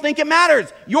you don't think it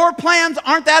matters. Your plans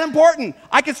aren't that important.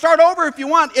 I can start over if you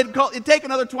want. It'd take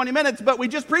another 20 minutes, but we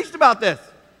just preached about this.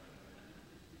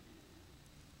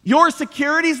 Your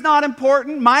security's not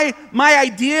important. My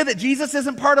idea that Jesus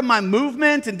isn't part of my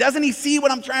movement and doesn't he see what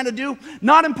I'm trying to do?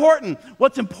 Not important.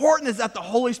 What's important is that the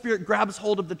Holy Spirit grabs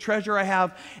hold of the treasure I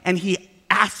have and he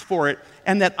asks for it,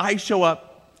 and that I show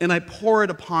up and I pour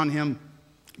it upon him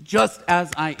just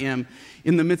as I am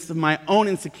in the midst of my own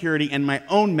insecurity and my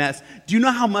own mess. Do you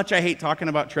know how much I hate talking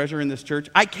about treasure in this church?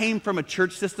 I came from a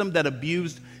church system that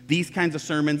abused these kinds of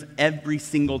sermons every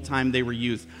single time they were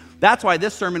used. That's why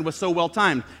this sermon was so well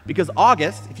timed, because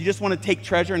August, if you just want to take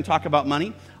treasure and talk about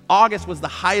money, August was the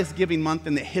highest giving month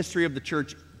in the history of the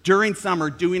church during summer,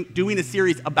 doing a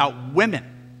series about women.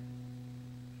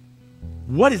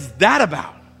 What is that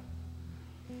about?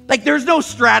 Like, there's no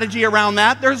strategy around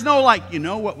that. There's no like, you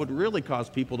know what would really cause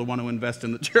people to want to invest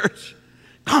in the church?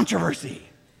 Controversy.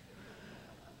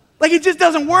 Like, it just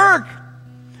doesn't work.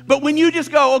 But when you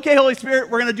just go, okay, Holy Spirit,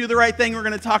 we're going to do the right thing. We're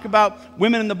going to talk about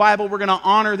women in the Bible. We're going to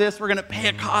honor this. We're going to pay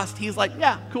a cost. He's like,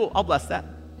 yeah, cool, I'll bless that.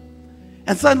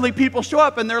 And suddenly people show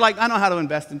up and they're like, I know how to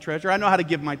invest in treasure. I know how to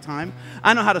give my time.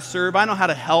 I know how to serve. I know how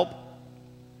to help.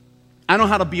 I know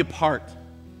how to be a part.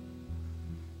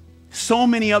 So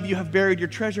many of you have buried your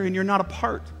treasure and you're not a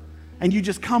part. And you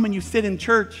just come and you sit in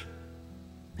church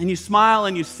and you smile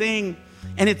and you sing.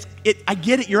 And I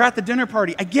get it. You're at the dinner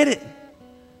party. I get it.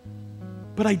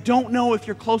 But I don't know if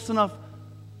you're close enough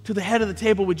to the head of the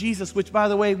table with Jesus, which, by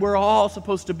the way, we're all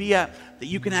supposed to be at, that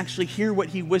you can actually hear what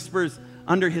he whispers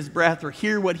under his breath or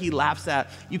hear what he laughs at.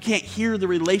 You can't hear the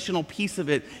relational piece of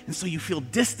it, and so you feel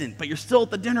distant, but you're still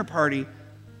at the dinner party,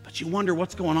 but you wonder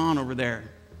what's going on over there.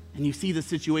 And you see the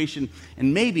situation,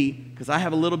 and maybe, because I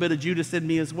have a little bit of Judas in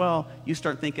me as well, you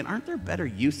start thinking, aren't there better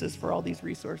uses for all these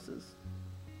resources?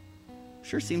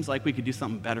 Sure seems like we could do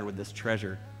something better with this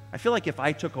treasure. I feel like if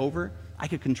I took over, I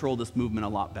could control this movement a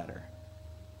lot better.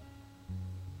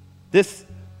 This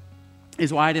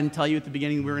is why I didn't tell you at the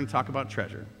beginning we were going to talk about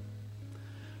treasure.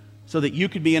 So that you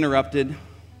could be interrupted,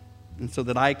 and so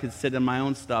that I could sit in my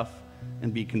own stuff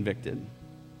and be convicted.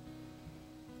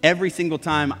 Every single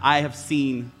time I have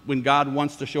seen when God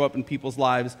wants to show up in people's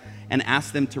lives and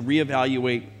ask them to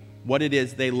reevaluate what it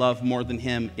is they love more than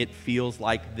him, it feels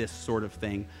like this sort of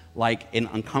thing, like an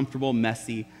uncomfortable,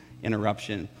 messy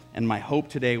interruption. And my hope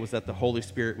today was that the Holy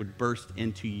Spirit would burst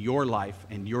into your life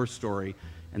and your story,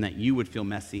 and that you would feel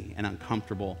messy and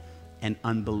uncomfortable and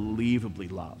unbelievably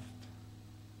loved.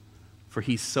 For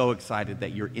he's so excited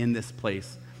that you're in this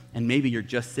place, and maybe you're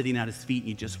just sitting at his feet and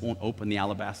you just won't open the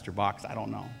alabaster box. I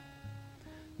don't know.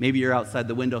 Maybe you're outside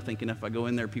the window thinking, if I go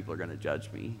in there, people are going to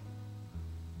judge me.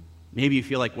 Maybe you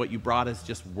feel like what you brought is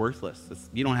just worthless.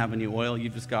 You don't have any oil. You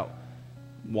just got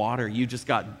water. You just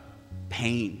got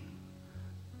pain.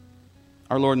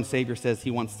 Our Lord and Savior says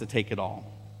he wants to take it all.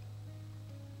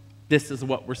 This is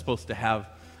what we're supposed to have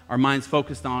our minds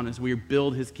focused on as we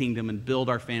build his kingdom and build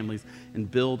our families and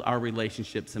build our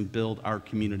relationships and build our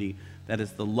community. That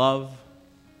is the love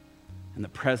and the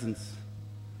presence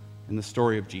and the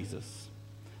story of Jesus.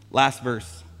 Last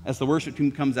verse, as the worship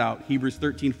team comes out, Hebrews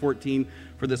 13:14,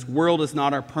 for this world is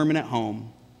not our permanent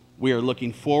home. We are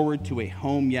looking forward to a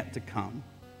home yet to come.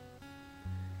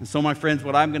 And so, my friends,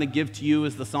 what I'm going to give to you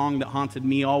is the song that haunted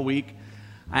me all week.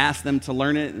 I asked them to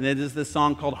learn it, and it is this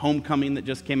song called Homecoming that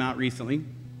just came out recently.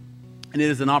 And it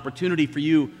is an opportunity for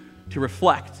you to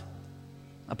reflect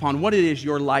upon what it is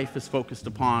your life is focused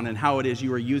upon and how it is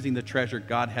you are using the treasure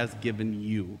God has given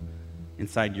you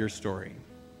inside your story.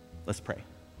 Let's pray.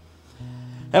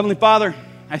 Heavenly Father,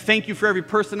 I thank you for every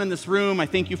person in this room. I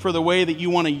thank you for the way that you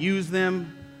want to use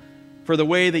them, for the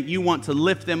way that you want to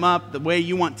lift them up, the way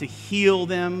you want to heal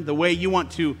them, the way you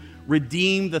want to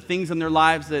redeem the things in their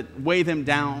lives that weigh them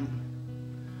down,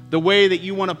 the way that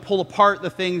you want to pull apart the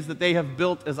things that they have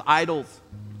built as idols,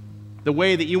 the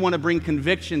way that you want to bring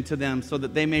conviction to them so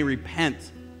that they may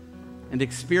repent and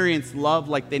experience love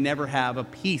like they never have, a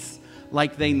peace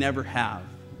like they never have.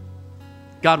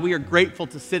 God, we are grateful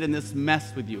to sit in this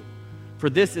mess with you, for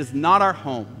this is not our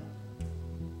home.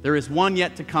 There is one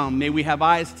yet to come. May we have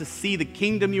eyes to see the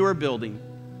kingdom you are building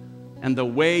and the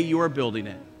way you are building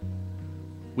it.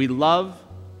 We love,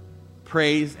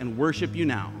 praise, and worship you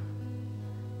now.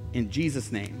 In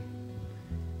Jesus' name,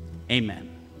 amen.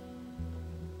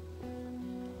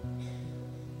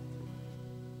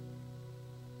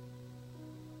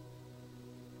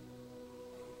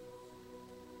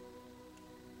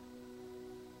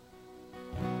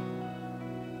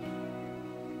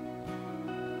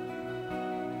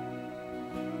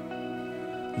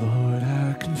 Lord,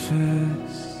 I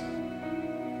confess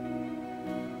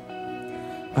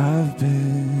I've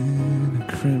been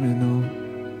a criminal,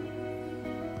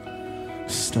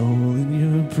 stolen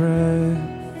your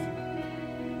breath,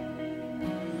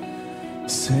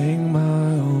 sang my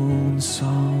own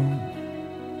song.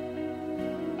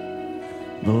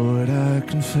 Lord, I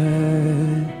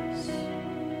confess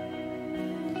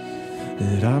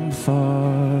that I'm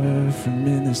far from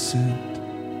innocent.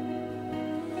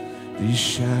 These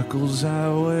shackles I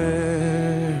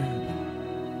wear,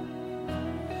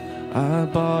 I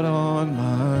bought on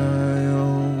my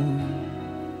own.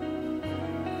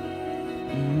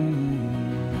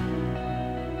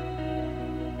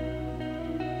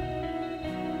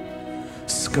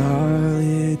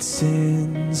 Scarlet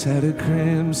sins had a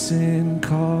crimson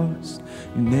cost.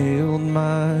 You nailed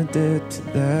my debt to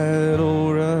that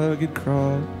old rugged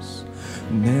cross.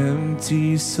 An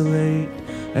empty slate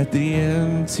at the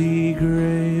empty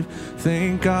grave.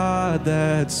 Thank God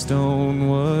that stone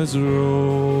was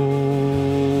rolled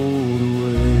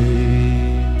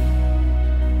away.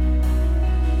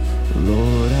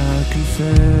 Lord, I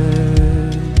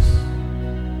confess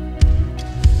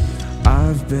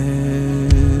I've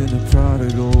been a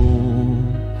prodigal,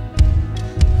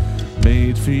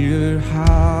 made for your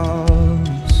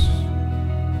house,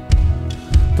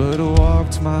 but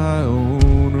walked my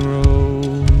own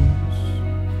road.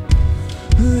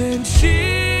 Then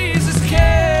Jesus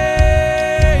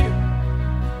came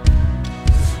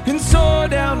and tore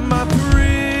down my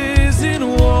prison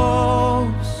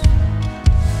walls.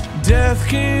 Death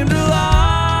came to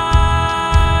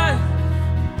life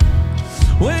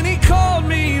when he called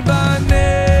me by name.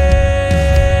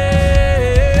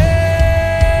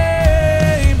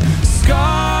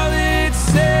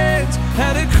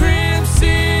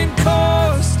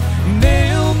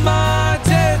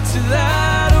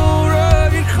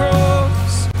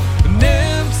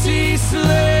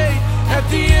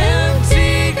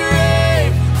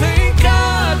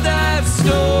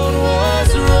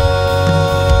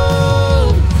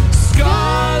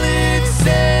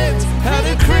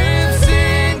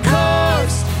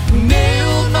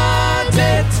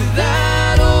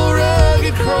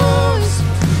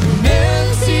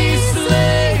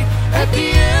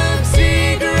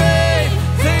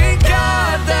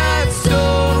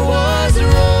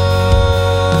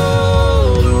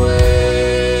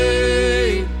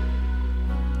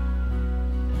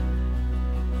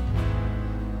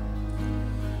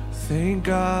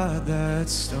 God, that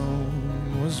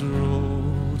stone was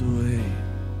rolled away.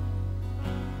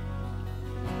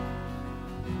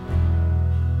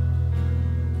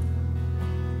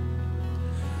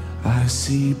 I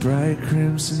see bright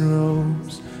crimson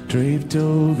robes draped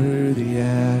over the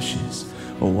ashes,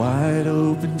 a wide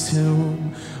open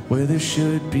tomb where there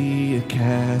should be a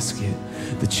casket.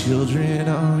 The children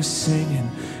are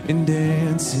singing and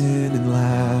dancing and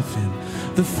laughing.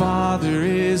 The Father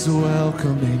is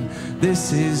welcoming.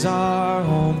 This is our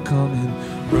homecoming.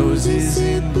 Roses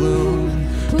in bloom,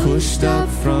 pushed up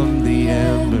from the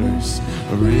embers.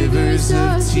 Rivers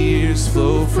of tears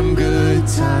flow from good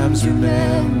times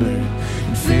remembered.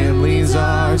 And families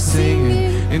are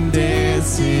singing and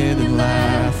dancing and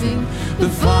laughing. The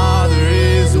Father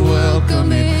is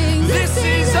welcoming. This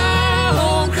is our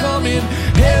homecoming.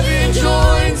 Heaven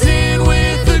joins in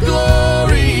with the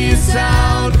glorious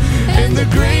sound, and the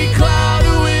great cloud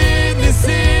of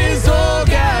witnesses all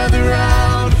gather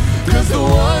round. 'Cause the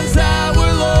ones that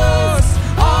were lost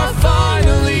are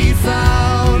finally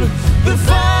found. The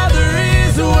Father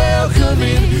is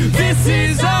welcoming. This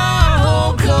is our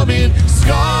homecoming.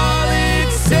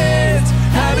 Scarlet scent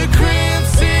at a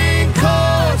crimson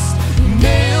cost,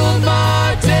 nailed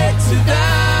my debt to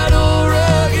that old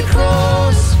rugged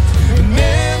cross. An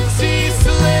empty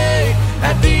slate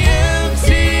at the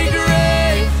empty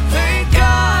grave. Thank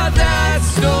God that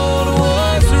stone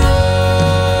was rolled.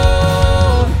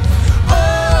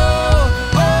 Oh,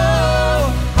 oh, oh,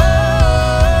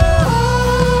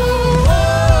 oh,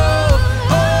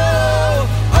 oh,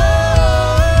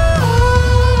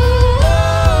 oh,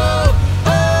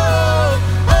 oh.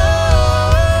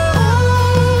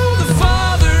 The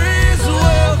Father is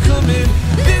welcoming.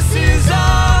 This is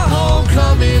our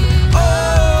homecoming. Oh,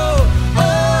 oh, oh,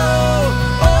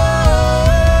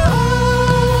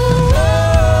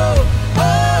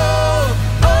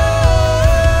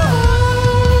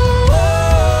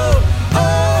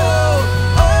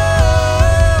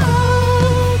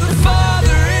 the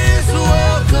Father is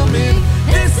welcoming.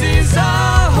 This is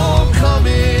our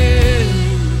homecoming.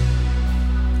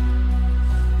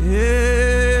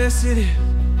 Yes, it is.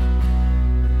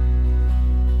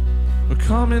 We're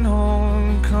coming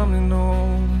home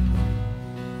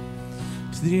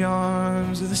to the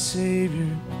arms of the Savior.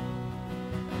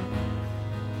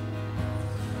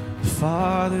 The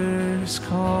Father's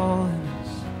calling us.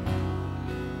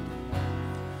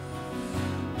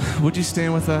 Would you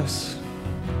stand with us?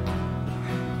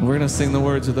 We're gonna sing the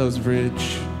words of those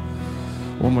bridge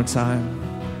one more time.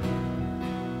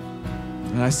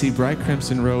 And I see bright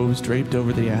crimson robes draped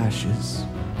over the ashes,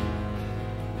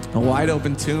 a wide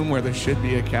open tomb where there should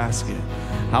be a casket.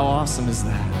 How awesome is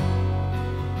that?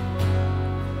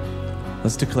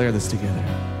 Let's declare this together.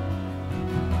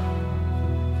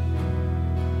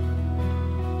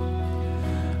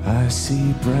 I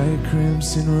see bright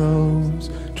crimson robes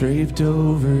draped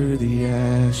over the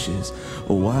ashes,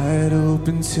 a wide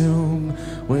open tomb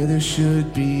where there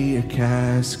should be a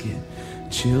casket.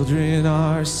 Children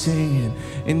are singing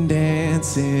and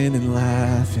dancing and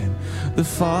laughing. The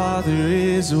Father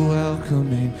is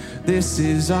welcoming. This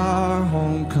is our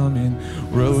homecoming.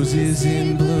 Roses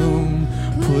in bloom,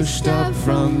 pushed up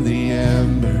from the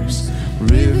embers.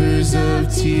 Rivers of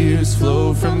tears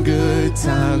flow from good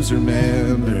times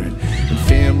remembered. And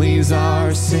families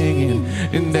are singing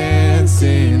and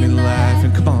dancing and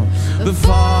laughing. Come on. The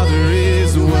Father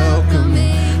is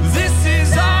welcoming. This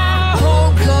is our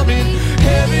homecoming.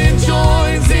 Heaven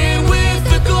joins in with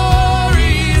the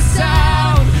glorious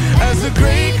sound as a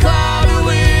great cloud of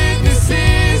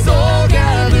witnesses all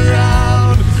gather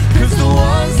round. 'Cause the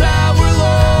ones that were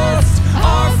lost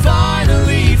are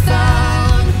finally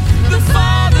found. The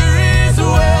Father is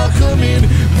welcoming.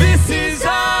 This is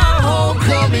our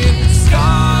homecoming.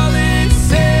 Scarlet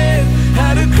scent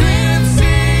at a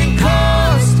crimson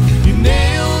cost. You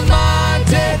nailed my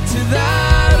debt to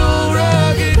that old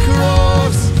rugged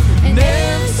cross. An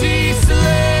empty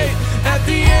slate at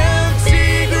the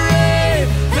empty grave.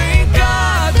 Thank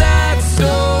God that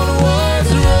stone was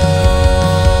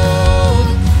rolled.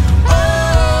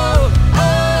 Oh,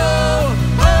 oh,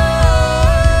 oh,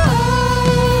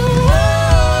 oh,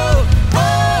 oh,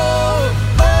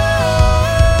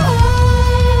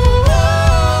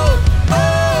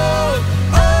 oh.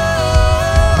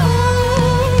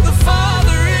 The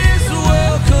Father is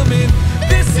welcoming.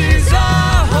 This is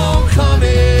our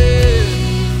homecoming.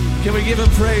 Can we give him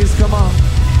praise? Come on.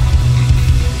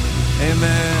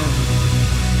 Amen.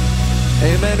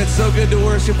 Amen. It's so good to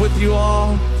worship with you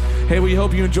all. Hey, we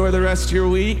hope you enjoy the rest of your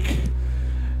week,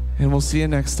 and we'll see you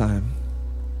next time.